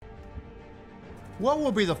What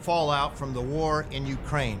will be the fallout from the war in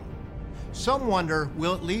Ukraine? Some wonder,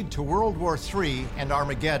 will it lead to World War III and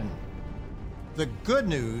Armageddon? The good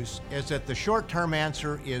news is that the short-term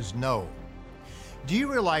answer is no. Do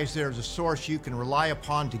you realize there's a source you can rely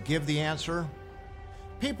upon to give the answer?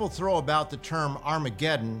 People throw about the term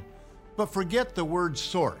Armageddon, but forget the word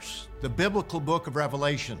source, the biblical book of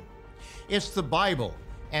Revelation. It's the Bible,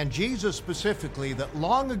 and Jesus specifically, that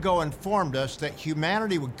long ago informed us that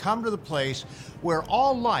humanity would come to the place where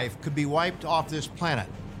all life could be wiped off this planet.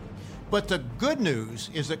 But the good news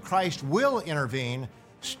is that Christ will intervene,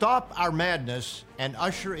 stop our madness, and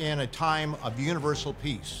usher in a time of universal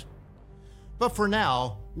peace. But for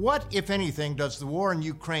now, what, if anything, does the war in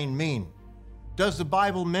Ukraine mean? Does the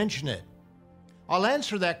Bible mention it? I'll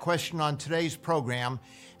answer that question on today's program,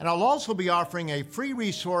 and I'll also be offering a free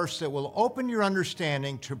resource that will open your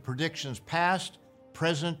understanding to predictions past,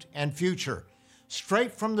 present, and future,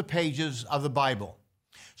 straight from the pages of the Bible.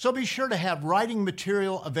 So be sure to have writing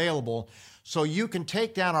material available so you can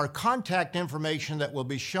take down our contact information that will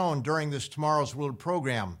be shown during this Tomorrow's World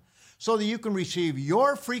program, so that you can receive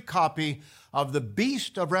your free copy of The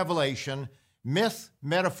Beast of Revelation, Myth,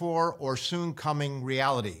 Metaphor, or Soon Coming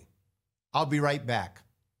Reality. I'll be right back.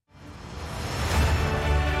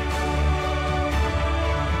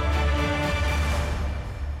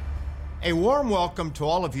 A warm welcome to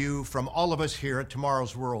all of you from all of us here at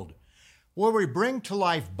Tomorrow's World, where we bring to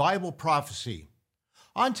life Bible prophecy.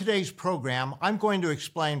 On today's program, I'm going to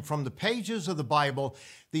explain from the pages of the Bible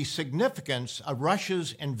the significance of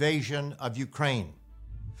Russia's invasion of Ukraine.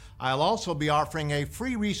 I'll also be offering a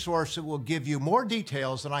free resource that will give you more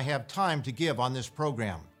details than I have time to give on this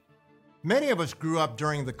program. Many of us grew up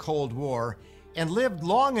during the Cold War and lived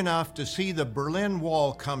long enough to see the Berlin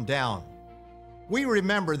Wall come down. We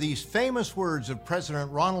remember these famous words of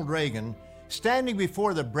President Ronald Reagan standing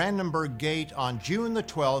before the Brandenburg Gate on June the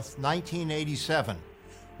 12th, 1987,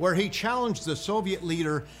 where he challenged the Soviet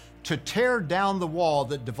leader to tear down the wall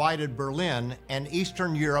that divided Berlin and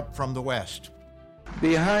Eastern Europe from the West.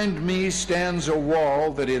 Behind me stands a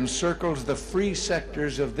wall that encircles the free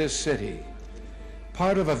sectors of this city,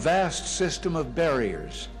 part of a vast system of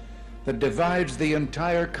barriers that divides the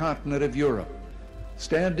entire continent of Europe.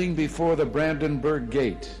 Standing before the Brandenburg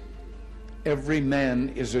Gate, every man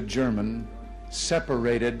is a German,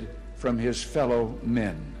 separated from his fellow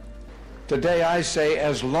men. Today I say,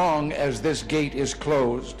 as long as this gate is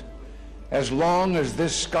closed, as long as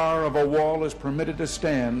this scar of a wall is permitted to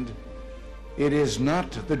stand, it is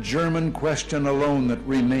not the German question alone that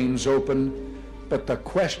remains open, but the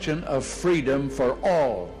question of freedom for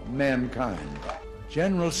all mankind.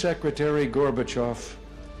 General Secretary Gorbachev,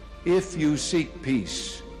 if you seek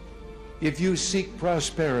peace, if you seek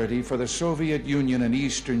prosperity for the Soviet Union and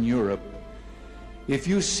Eastern Europe, if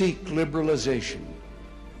you seek liberalization,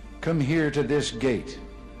 come here to this gate.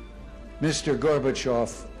 Mr.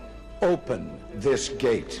 Gorbachev, open this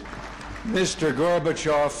gate. Mr.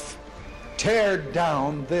 Gorbachev, tear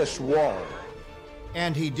down this wall.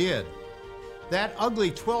 And he did. That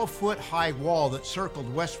ugly 12-foot high wall that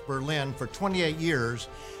circled West Berlin for 28 years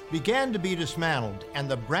began to be dismantled, and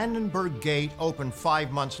the Brandenburg Gate opened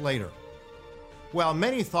 5 months later. While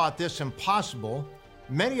many thought this impossible,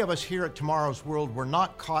 many of us here at Tomorrow's World were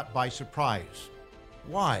not caught by surprise.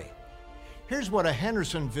 Why? Here's what a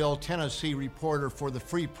Hendersonville, Tennessee reporter for the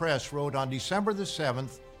Free Press wrote on December the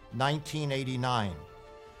 7th, 1989.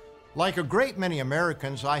 Like a great many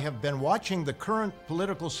Americans, I have been watching the current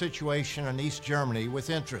political situation in East Germany with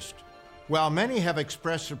interest. While many have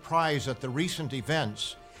expressed surprise at the recent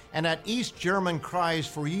events and at East German cries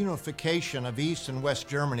for unification of East and West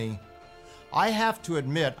Germany, I have to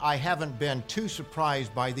admit I haven't been too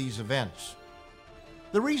surprised by these events.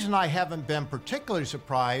 The reason I haven't been particularly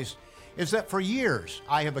surprised is that for years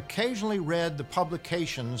I have occasionally read the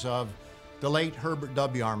publications of the late Herbert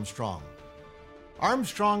W. Armstrong.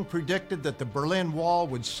 Armstrong predicted that the Berlin Wall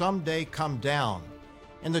would someday come down,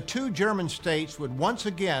 and the two German states would once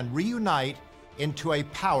again reunite into a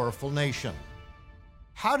powerful nation.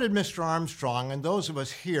 How did Mr. Armstrong and those of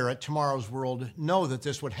us here at Tomorrow's World know that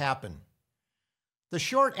this would happen? The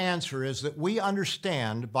short answer is that we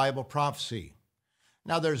understand Bible prophecy.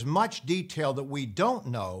 Now, there's much detail that we don't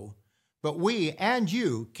know, but we and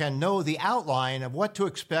you can know the outline of what to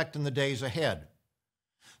expect in the days ahead.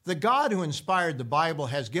 The God who inspired the Bible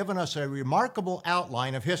has given us a remarkable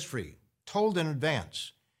outline of history, told in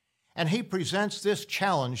advance, and he presents this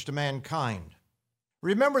challenge to mankind.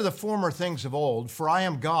 Remember the former things of old, for I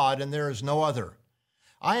am God and there is no other.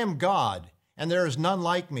 I am God and there is none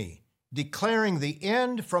like me, declaring the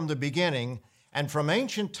end from the beginning, and from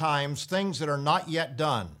ancient times things that are not yet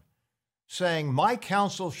done, saying, "My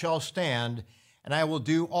counsel shall stand, and I will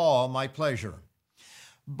do all my pleasure."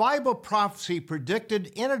 Bible prophecy predicted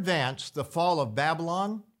in advance the fall of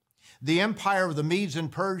Babylon, the empire of the Medes and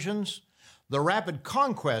Persians, the rapid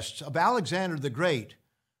conquests of Alexander the Great,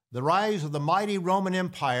 the rise of the mighty Roman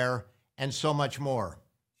Empire, and so much more.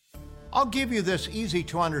 I'll give you this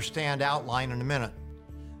easy-to-understand outline in a minute.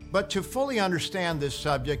 But to fully understand this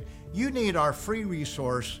subject, you need our free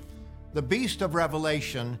resource, The Beast of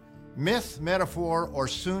Revelation, Myth, Metaphor, or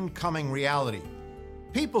Soon-Coming Reality.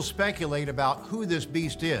 People speculate about who this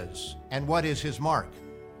beast is and what is his mark.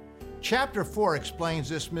 Chapter 4 explains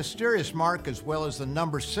this mysterious mark as well as the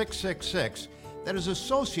number 666 that is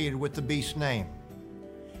associated with the beast's name.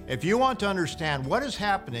 If you want to understand what is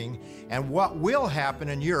happening and what will happen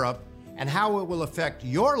in Europe and how it will affect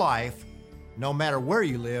your life, no matter where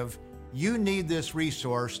you live, you need this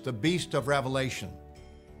resource, The Beast of Revelation.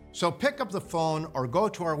 So pick up the phone or go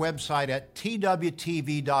to our website at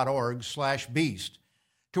twtv.org/beast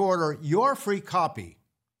to order your free copy.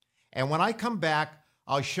 And when I come back,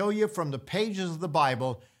 I'll show you from the pages of the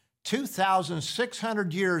Bible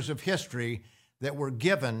 2,600 years of history that were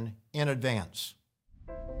given in advance.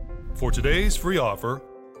 For today's free offer,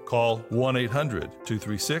 call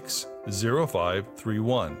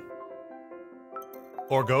 1-800-236-0531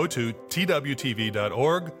 or go to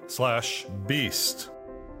twtv.org/beast.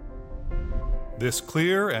 This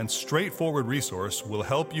clear and straightforward resource will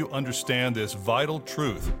help you understand this vital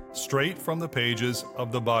truth straight from the pages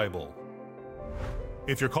of the Bible.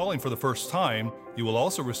 If you're calling for the first time, you will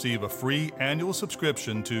also receive a free annual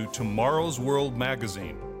subscription to Tomorrow's World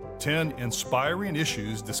magazine. 10 inspiring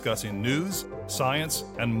issues discussing news, science,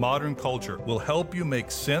 and modern culture will help you make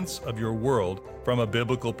sense of your world from a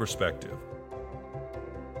biblical perspective.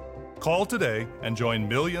 Call today and join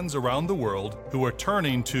millions around the world who are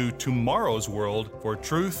turning to Tomorrow's World for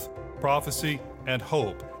truth, prophecy, and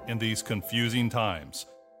hope in these confusing times.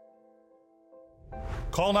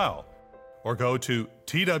 Call now or go to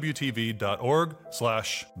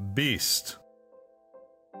twtv.org/beast.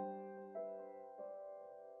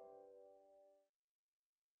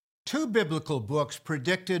 Two biblical books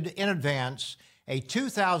predicted in advance a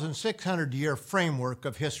 2,600-year framework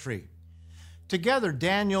of history. Together,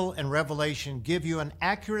 Daniel and Revelation give you an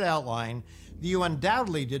accurate outline that you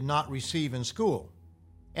undoubtedly did not receive in school.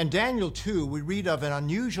 In Daniel 2, we read of an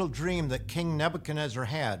unusual dream that King Nebuchadnezzar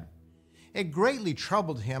had. It greatly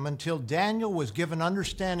troubled him until Daniel was given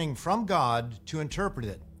understanding from God to interpret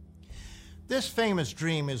it. This famous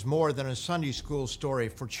dream is more than a Sunday school story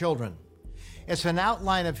for children. It's an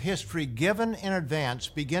outline of history given in advance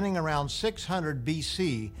beginning around 600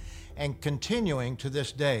 BC and continuing to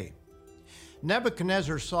this day.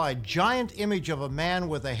 Nebuchadnezzar saw a giant image of a man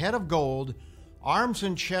with a head of gold, arms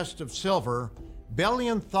and chest of silver, belly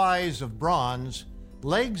and thighs of bronze,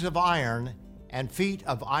 legs of iron, and feet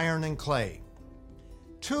of iron and clay.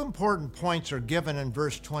 Two important points are given in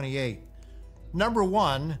verse 28. Number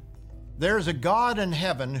 1, there is a God in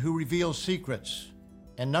heaven who reveals secrets.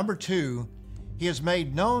 And number 2, he has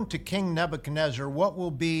made known to King Nebuchadnezzar what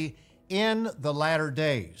will be in the latter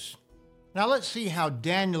days. Now let's see how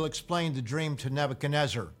Daniel explained the dream to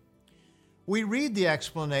Nebuchadnezzar. We read the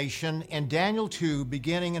explanation in Daniel 2,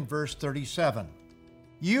 beginning in verse 37.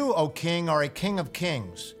 You, O king, are a king of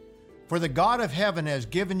kings, for the God of heaven has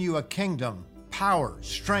given you a kingdom, power,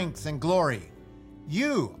 strength, and glory.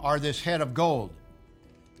 You are this head of gold.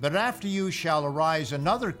 But after you shall arise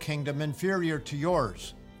another kingdom inferior to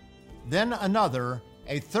yours, then another,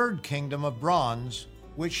 a third kingdom of bronze,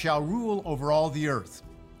 which shall rule over all the earth.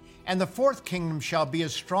 And the fourth kingdom shall be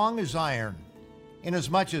as strong as iron,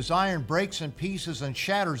 inasmuch as iron breaks in pieces and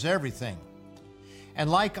shatters everything.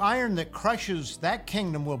 And like iron that crushes, that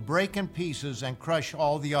kingdom will break in pieces and crush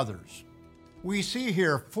all the others. We see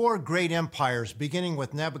here 4 great empires, beginning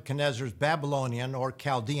with Nebuchadnezzar's Babylonian or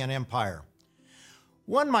Chaldean Empire.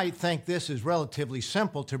 One might think this is relatively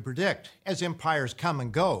simple to predict, as empires come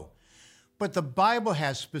and go. But the Bible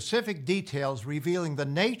has specific details revealing the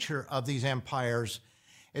nature of these empires,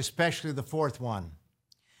 especially the fourth one.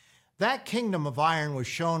 That kingdom of iron was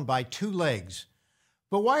shown by 2 legs.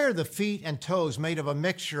 But why are the feet and toes made of a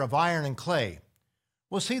mixture of iron and clay?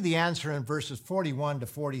 We'll see the answer in verses 41 to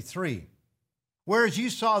 43. Whereas you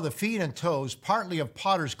saw the feet and toes partly of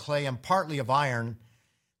potter's clay and partly of iron,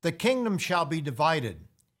 the kingdom shall be divided.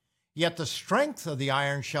 Yet the strength of the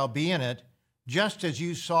iron shall be in it, just as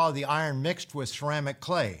you saw the iron mixed with ceramic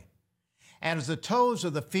clay. And as the toes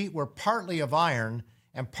of the feet were partly of iron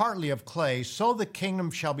and partly of clay, so the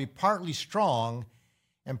kingdom shall be partly strong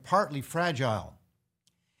and partly fragile.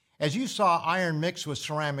 As you saw iron mixed with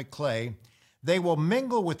ceramic clay, They will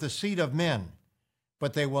mingle with the seed of men,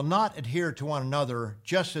 but they will not adhere to one another,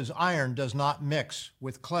 just as iron does not mix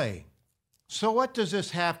with clay. So what does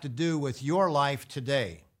this have to do with your life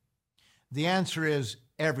today? The answer is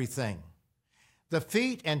everything. The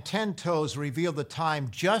feet and 10 toes reveal the time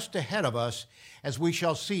just ahead of us, as we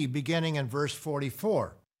shall see beginning in verse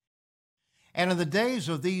 44. And in the days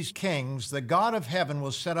of these kings, the God of heaven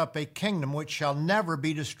will set up a kingdom which shall never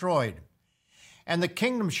be destroyed. And the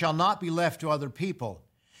kingdom shall not be left to other people.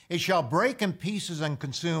 It shall break in pieces and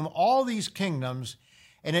consume all these kingdoms,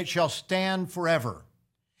 and it shall stand forever.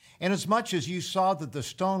 Inasmuch as you saw that the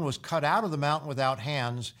stone was cut out of the mountain without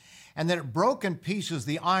hands, and that it broke in pieces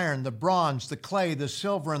the iron, the bronze, the clay, the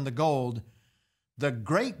silver, and the gold, the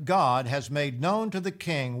great God has made known to the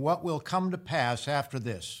king what will come to pass after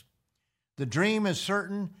this. The dream is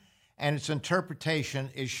certain, and its interpretation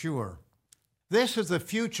is sure. This is the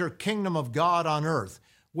future kingdom of God on earth,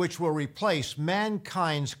 which will replace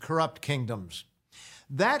mankind's corrupt kingdoms.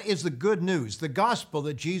 That is the good news, the gospel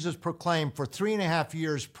that Jesus proclaimed for 3.5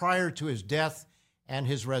 years prior to his death and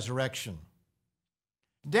his resurrection.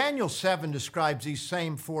 Daniel 7 describes these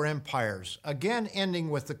same 4 empires, again ending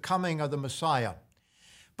with the coming of the Messiah.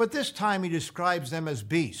 But this time he describes them as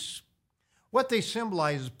beasts. What they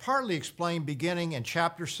symbolize is partly explained beginning in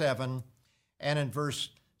chapter 7 and in verse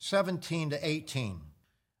 17 to 18.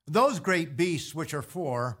 Those great beasts which are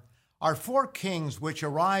 4 kings which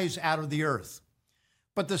arise out of the earth.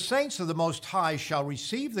 But the saints of the Most High shall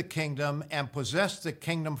receive the kingdom and possess the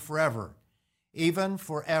kingdom forever, even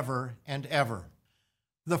forever and ever.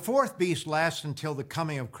 The 4th beast lasts until the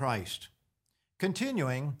coming of Christ.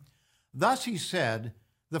 Continuing, thus he said,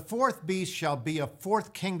 the 4th beast shall be a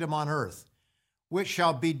 4th kingdom on earth, which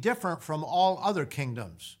shall be different from all other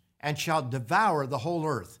kingdoms, and shall devour the whole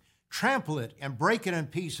earth, trample it, and break it in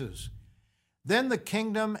pieces. Then the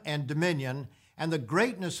kingdom and dominion and the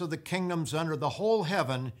greatness of the kingdoms under the whole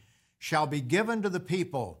heaven shall be given to the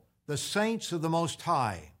people, the saints of the Most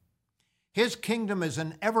High. His kingdom is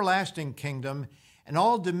an everlasting kingdom, and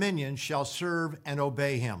all dominions shall serve and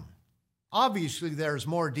obey him. Obviously, there's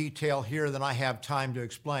more detail here than I have time to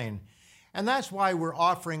explain, and that's why we're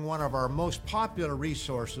offering one of our most popular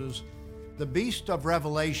resources, The Beast of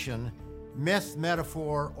Revelation, Myth,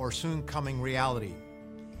 Metaphor, or Soon Coming Reality.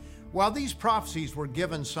 While these prophecies were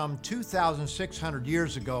given some 2,600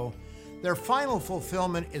 years ago, their final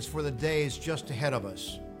fulfillment is for the days just ahead of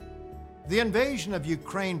us. The invasion of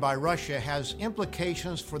Ukraine by Russia has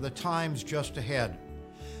implications for the times just ahead.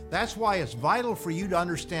 That's why it's vital for you to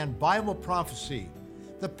understand Bible prophecy,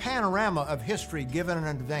 the panorama of history given in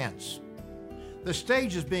advance. The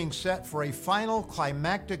stage is being set for a final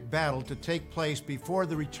climactic battle to take place before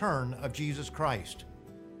the return of Jesus Christ.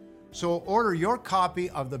 So order your copy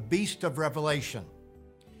of The Beast of Revelation.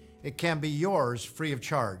 It can be yours free of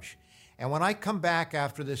charge. And when I come back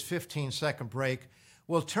after this 15-second break,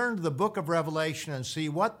 we'll turn to the book of Revelation and see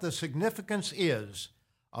what the significance is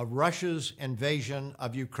of Russia's invasion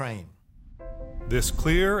of Ukraine. This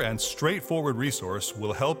clear and straightforward resource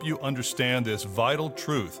will help you understand this vital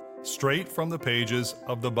truth straight from the pages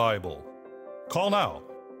of the Bible. Call now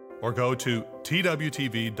or go to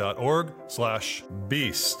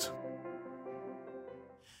twtv.org/beast.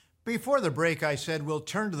 Before the break, I said we'll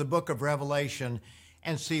turn to the book of Revelation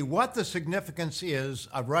and see what the significance is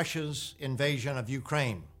of Russia's invasion of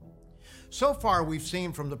Ukraine. So far, we've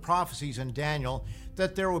seen from the prophecies in Daniel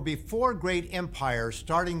that there will be 4 great empires,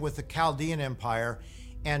 starting with the Chaldean Empire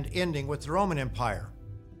and ending with the Roman Empire.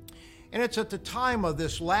 And it's at the time of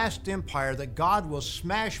this last empire that God will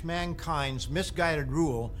smash mankind's misguided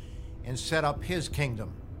rule and set up his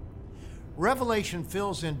kingdom. Revelation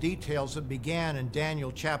fills in details that began in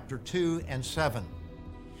Daniel chapter 2 and 7.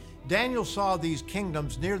 Daniel saw these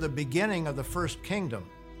kingdoms near the beginning of the first kingdom,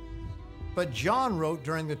 but John wrote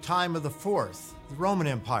during the time of the 4th, the Roman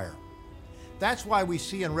Empire. That's why we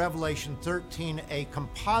see in Revelation 13 a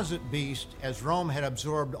composite beast, as Rome had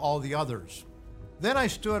absorbed all the others. Then I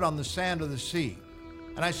stood on the sand of the sea,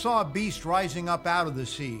 and I saw a beast rising up out of the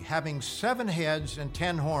sea, having 7 heads and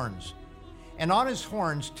 10 horns, and on his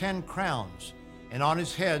horns 10 crowns, and on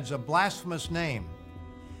his heads a blasphemous name.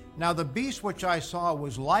 Now the beast which I saw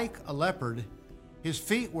was like a leopard, his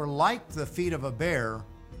feet were like the feet of a bear,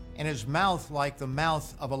 and his mouth like the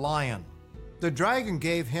mouth of a lion. The dragon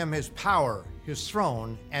gave him his power, his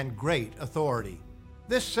throne, and great authority.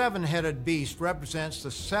 This 7-headed beast represents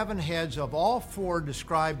the 7 heads of all 4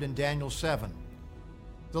 described in Daniel 7.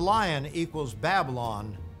 The lion equals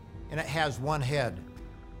Babylon, and it has 1 head.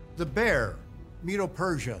 The bear,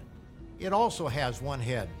 Medo-Persia, it also has 1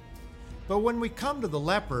 head. But when we come to the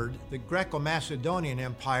leopard, the Greco-Macedonian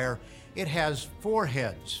Empire, it has 4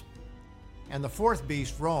 heads, and the 4th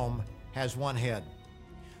beast, Rome, has 1 head.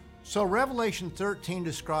 So Revelation 13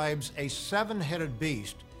 describes a 7-headed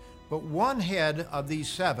beast, but 1 head of these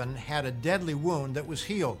 7 had a deadly wound that was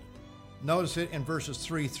healed. Notice it in verses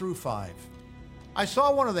 3 through 5. I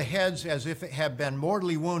saw one of the heads as if it had been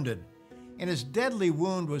mortally wounded, and his deadly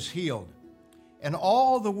wound was healed. And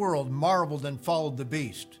all the world marveled and followed the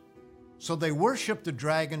beast. So they worshiped the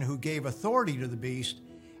dragon who gave authority to the beast,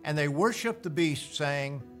 and they worshiped the beast,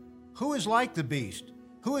 saying, "Who is like the beast?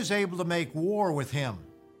 Who is able to make war with him?"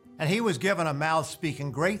 And he was given a mouth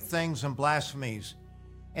speaking great things and blasphemies,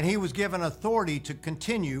 and he was given authority to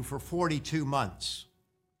continue for 42 months.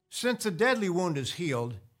 Since the deadly wound is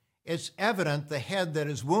healed, it's evident the head that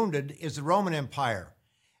is wounded is the Roman Empire,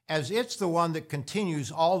 as it's the one that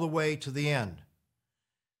continues all the way to the end.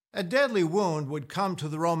 A deadly wound would come to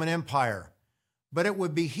the Roman Empire, but it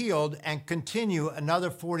would be healed and continue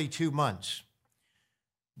another 42 months.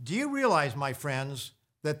 Do you realize, my friends,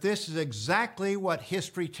 that this is exactly what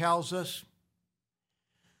history tells us?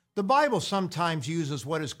 The Bible sometimes uses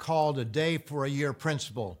what is called a day for a year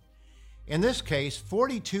principle. In this case,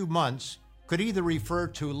 42 months could either refer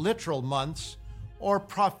to literal months or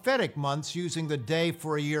prophetic months using the day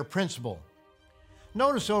for a year principle.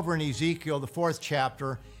 Notice over in Ezekiel, the 4th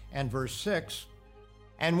chapter and verse 6,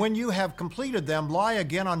 "And when you have completed them, lie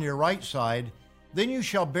again on your right side, then you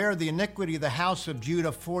shall bear the iniquity of the house of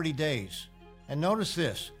Judah 40 days. And notice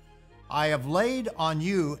this, I have laid on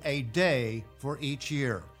you a day for each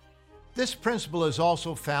year." This principle is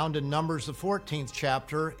also found in Numbers, the 14th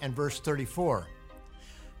chapter and verse 34.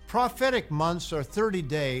 Prophetic months are 30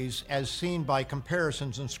 days as seen by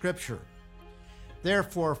comparisons in Scripture.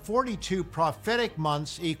 Therefore, 42 prophetic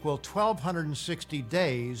months equal 1,260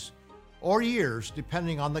 days or years,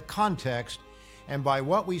 depending on the context and by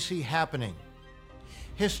what we see happening.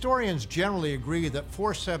 Historians generally agree that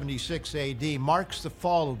 476 AD marks the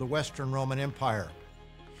fall of the Western Roman Empire,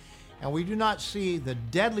 and we do not see the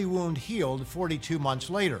deadly wound healed 42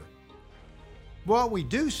 months later. What we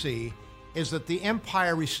do see is that the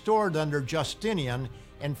empire restored under Justinian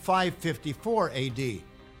in 554 AD.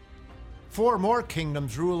 4 more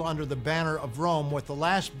kingdoms rule under the banner of Rome, with the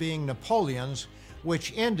last being Napoleon's,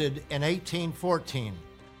 which ended in 1814.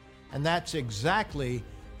 And that's exactly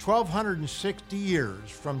 1,260 years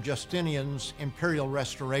from Justinian's imperial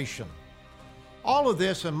restoration. All of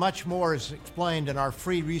this and much more is explained in our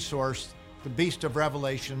free resource, The Beast of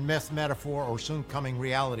Revelation, Myth, Metaphor, or Soon-Coming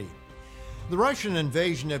Reality. The Russian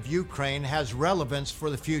invasion of Ukraine has relevance for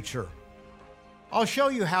the future. I'll show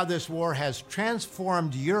you how this war has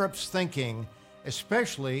transformed Europe's thinking,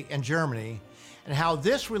 especially in Germany, and how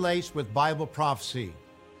this relates with Bible prophecy.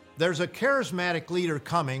 There's a charismatic leader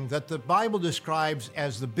coming that the Bible describes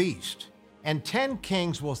as the beast, and 10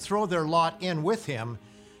 kings will throw their lot in with him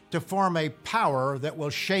to form a power that will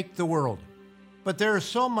shake the world. But there is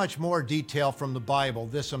so much more detail from the Bible,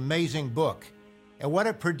 this amazing book, and what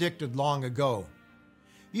it predicted long ago.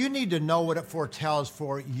 You need to know what it foretells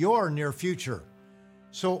for your near future.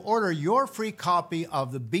 So order your free copy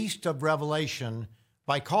of The Beast of Revelation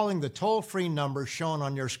by calling the toll-free number shown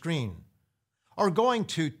on your screen, or going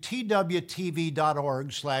to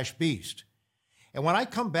twtv.org/beast. And when I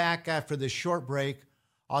come back after this short break,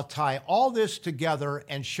 I'll tie all this together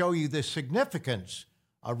and show you the significance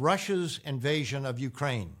of Russia's invasion of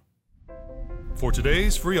Ukraine. For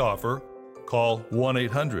today's free offer, call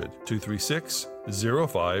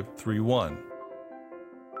 1-800-236-0531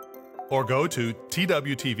 or go to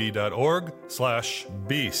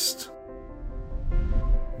twtv.org/beast.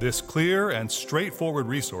 This clear and straightforward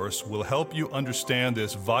resource will help you understand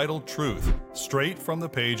this vital truth straight from the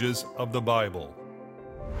pages of the Bible.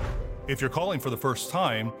 If you're calling for the first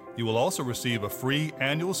time, you will also receive a free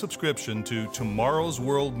annual subscription to Tomorrow's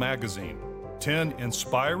World magazine. 10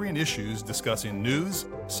 inspiring issues discussing news,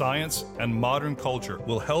 science, and modern culture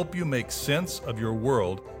will help you make sense of your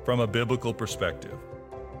world from a biblical perspective.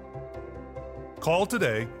 Call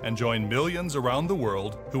today and join millions around the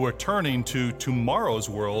world who are turning to Tomorrow's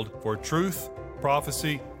World for truth,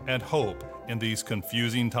 prophecy, and hope in these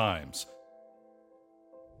confusing times.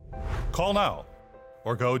 Call now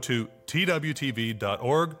or go to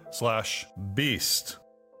twtv.org/beast.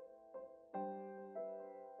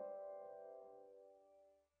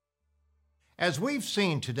 As we've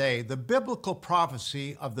seen today, the biblical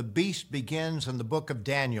prophecy of the beast begins in the book of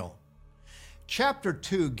Daniel. Chapter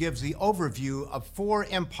 2 gives the overview of 4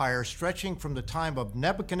 empires stretching from the time of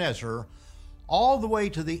Nebuchadnezzar all the way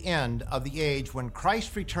to the end of the age when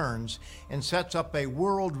Christ returns and sets up a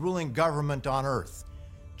world-ruling government on earth.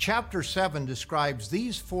 Chapter 7 describes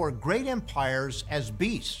these 4 great empires as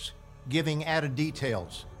beasts, giving added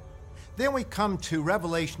details. Then we come to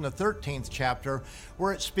Revelation, the 13th chapter,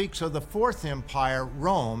 where it speaks of the fourth empire,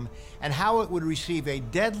 Rome, and how it would receive a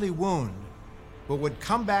deadly wound, but would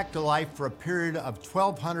come back to life for a period of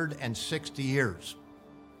 1,260 years.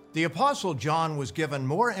 The Apostle John was given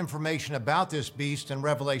more information about this beast in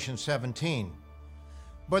Revelation 17.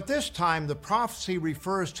 But this time, the prophecy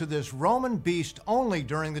refers to this Roman beast only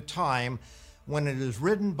during the time when it is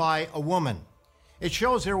ridden by a woman. It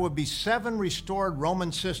shows there would be 7 restored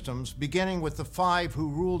Roman systems, beginning with the 5 who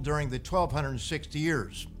ruled during the 1260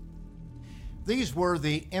 years. These were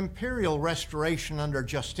the imperial restoration under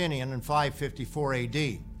Justinian in 554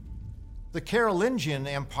 AD, the Carolingian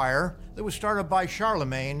Empire that was started by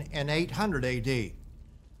Charlemagne in 800 AD,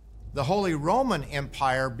 the Holy Roman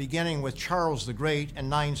Empire beginning with Charles the Great in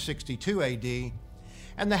 962 AD,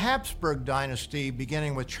 and the Habsburg dynasty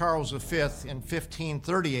beginning with Charles V in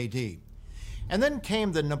 1530 AD. And then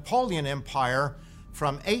came the Napoleon Empire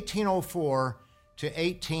from 1804 to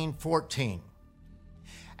 1814.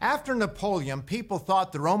 After Napoleon, people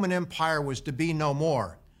thought the Roman Empire was to be no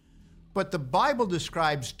more. But the Bible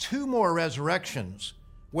describes 2 more resurrections,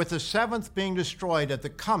 with the 7th being destroyed at the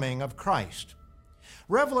coming of Christ.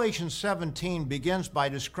 Revelation 17 begins by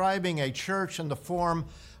describing a church in the form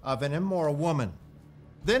of an immoral woman.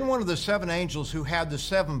 Then one of the 7 angels who had the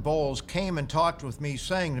 7 bowls came and talked with me,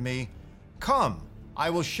 saying to me, "Come, I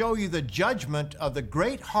will show you the judgment of the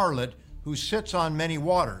great harlot who sits on many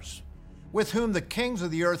waters, with whom the kings of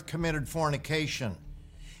the earth committed fornication,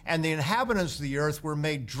 and the inhabitants of the earth were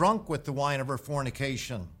made drunk with the wine of her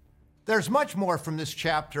fornication." There's much more from this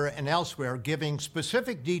chapter and elsewhere giving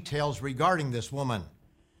specific details regarding this woman,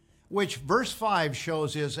 which verse 5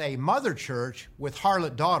 shows is a mother church with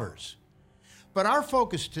harlot daughters. But our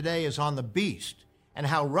focus today is on the beast and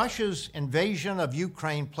how Russia's invasion of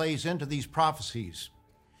Ukraine plays into these prophecies.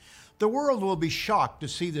 The world will be shocked to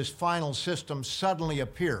see this final system suddenly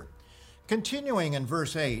appear. Continuing in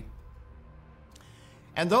verse 8,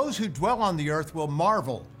 "And those who dwell on the earth will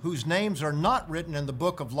marvel, whose names are not written in the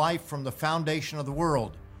book of life from the foundation of the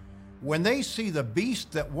world, when they see the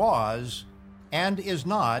beast that was, and is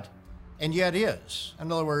not, and yet is." In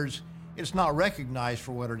other words, it's not recognized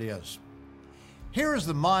for what it is. "Here is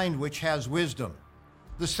the mind which has wisdom.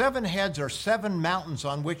 The 7 heads are 7 mountains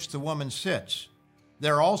on which the woman sits.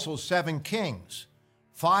 There are also 7 kings.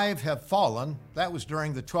 5 have fallen," that was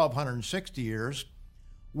during the 1260 years.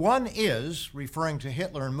 "One is," referring to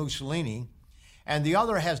Hitler and Mussolini, "and the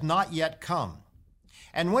other has not yet come.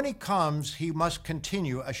 And when he comes, he must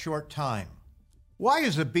continue a short time." Why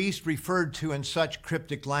is the beast referred to in such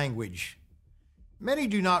cryptic language? Many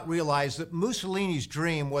do not realize that Mussolini's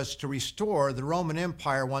dream was to restore the Roman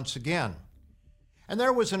Empire once again. And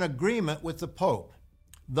there was an agreement with the Pope.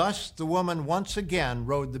 Thus, the woman once again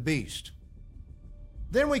rode the beast.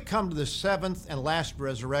 Then we come to the 7th and last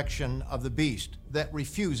resurrection of the beast that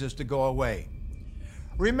refuses to go away.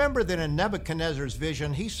 Remember that in Nebuchadnezzar's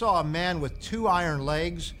vision, he saw a man with 2 iron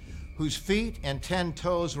legs, whose feet and 10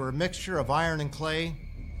 toes were a mixture of iron and clay.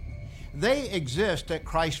 They exist at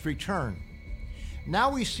Christ's return. Now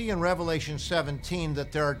we see in Revelation 17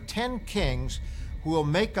 that there are 10 kings who will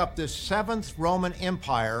make up this 7th Roman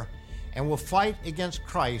Empire and will fight against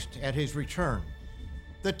Christ at his return.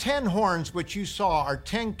 The 10 horns which you saw are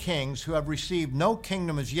 10 kings who have received no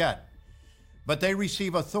kingdom as yet, but they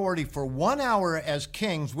receive authority for 1 hour as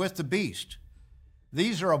kings with the beast.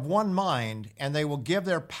 These are of one mind, and they will give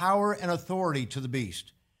their power and authority to the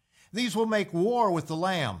beast. These will make war with the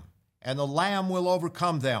Lamb, and the Lamb will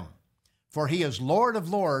overcome them, for he is Lord of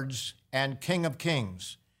lords and King of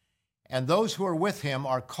kings. And those who are with him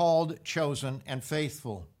are called, chosen, and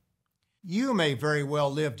faithful. You may very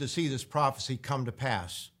well live to see this prophecy come to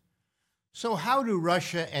pass. So how do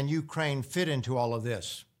Russia and Ukraine fit into all of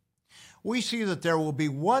this? We see that there will be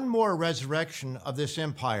one more resurrection of this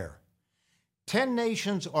empire. 10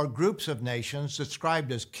 nations or groups of nations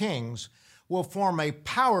described as kings will form a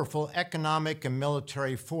powerful economic and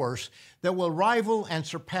military force that will rival and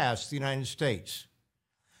surpass the United States.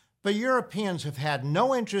 But Europeans have had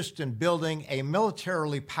no interest in building a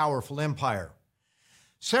militarily powerful empire.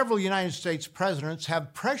 Several United States presidents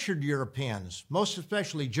have pressured Europeans, most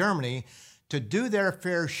especially Germany, to do their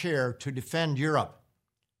fair share to defend Europe,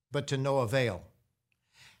 but to no avail.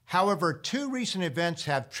 However, 2 recent events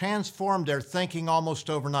have transformed their thinking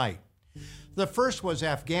almost overnight. The first was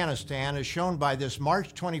Afghanistan, as shown by this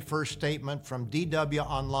March 21st statement from DW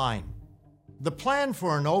Online. The plan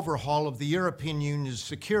for an overhaul of the European Union's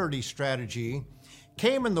security strategy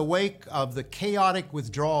came in the wake of the chaotic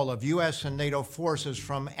withdrawal of U.S. and NATO forces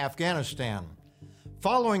from Afghanistan,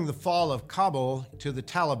 following the fall of Kabul to the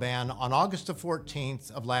Taliban on August the 14th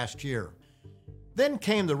of last year. Then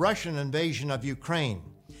came the Russian invasion of Ukraine.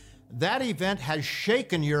 That event has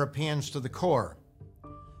shaken Europeans to the core.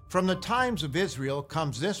 From the Times of Israel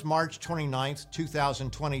comes this March 29,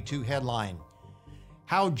 2022 headline: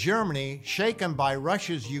 How Germany, shaken by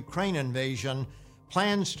Russia's Ukraine invasion,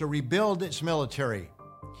 plans to rebuild its military.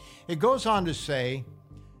 It goes on to say,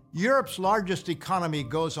 Europe's largest economy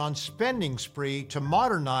goes on spending spree to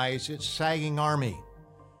modernize its sagging army.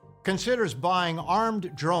 Considers buying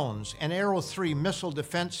armed drones and Arrow 3 missile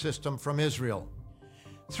defense system from Israel.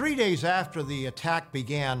 3 days after the attack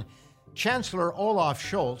began, Chancellor Olaf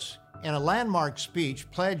Scholz, in a landmark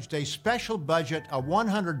speech, pledged a special budget of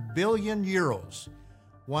 100 billion euros,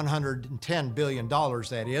 $110 billion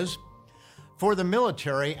that is, for the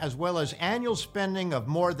military, as well as annual spending of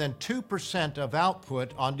more than 2% of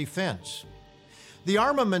output on defense. The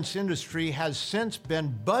armaments industry has since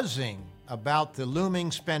been buzzing about the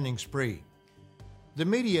looming spending spree. The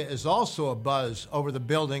media is also abuzz over the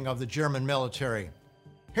building of the German military.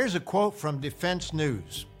 Here's a quote from Defense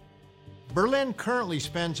News. Berlin currently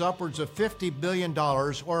spends upwards of $50 billion,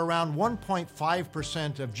 or around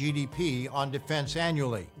 1.5% of GDP, on defense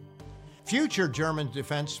annually. Future German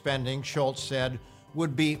defense spending, Scholz said,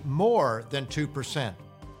 would be more than 2%.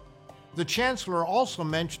 The Chancellor also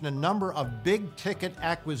mentioned a number of big-ticket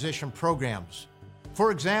acquisition programs.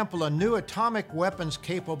 For example, a new atomic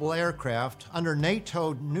weapons-capable aircraft under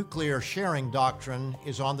NATO nuclear sharing doctrine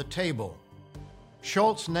is on the table.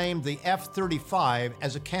 Scholz named the F-35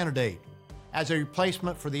 as a candidate, as a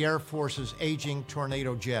replacement for the Air Force's aging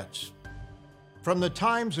Tornado jets. From the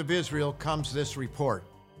Times of Israel comes this report.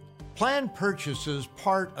 Planned purchases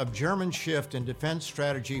part of German shift in defense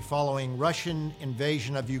strategy following Russian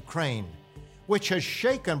invasion of Ukraine, which has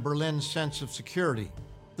shaken Berlin's sense of security.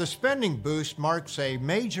 The spending boost marks a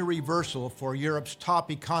major reversal for Europe's top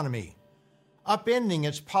economy, upending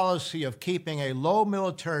its policy of keeping a low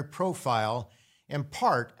military profile, in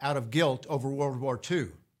part out of guilt over World War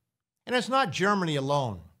II. And it's not Germany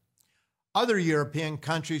alone. Other European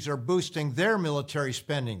countries are boosting their military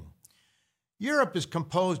spending. Europe is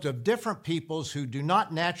composed of different peoples who do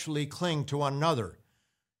not naturally cling to one another,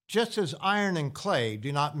 just as iron and clay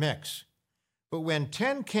do not mix. But when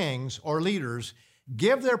 10 kings or leaders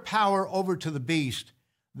give their power over to the beast,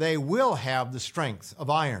 they will have the strength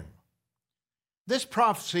of iron. This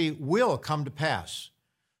prophecy will come to pass.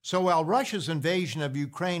 So while Russia's invasion of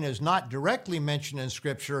Ukraine is not directly mentioned in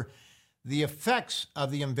Scripture, the effects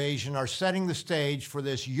of the invasion are setting the stage for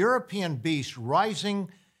this European beast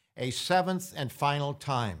rising a seventh and final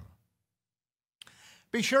time.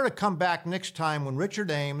 Be sure to come back next time when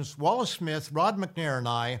Richard Ames, Wallace Smith, Rod McNair, and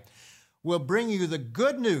I will bring you the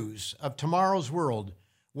good news of tomorrow's world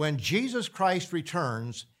when Jesus Christ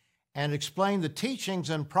returns and explain the teachings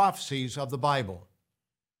and prophecies of the Bible.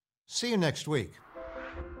 See you next week.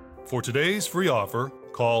 For today's free offer,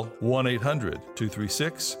 call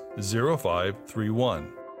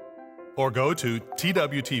 1-800-236-0531 or go to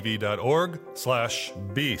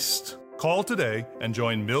twtv.org/beast. Call today and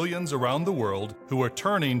join millions around the world who are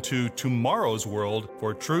turning to tomorrow's world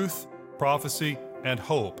for truth, prophecy, and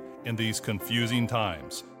hope in these confusing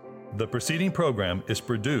times. The preceding program is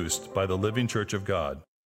produced by the Living Church of God.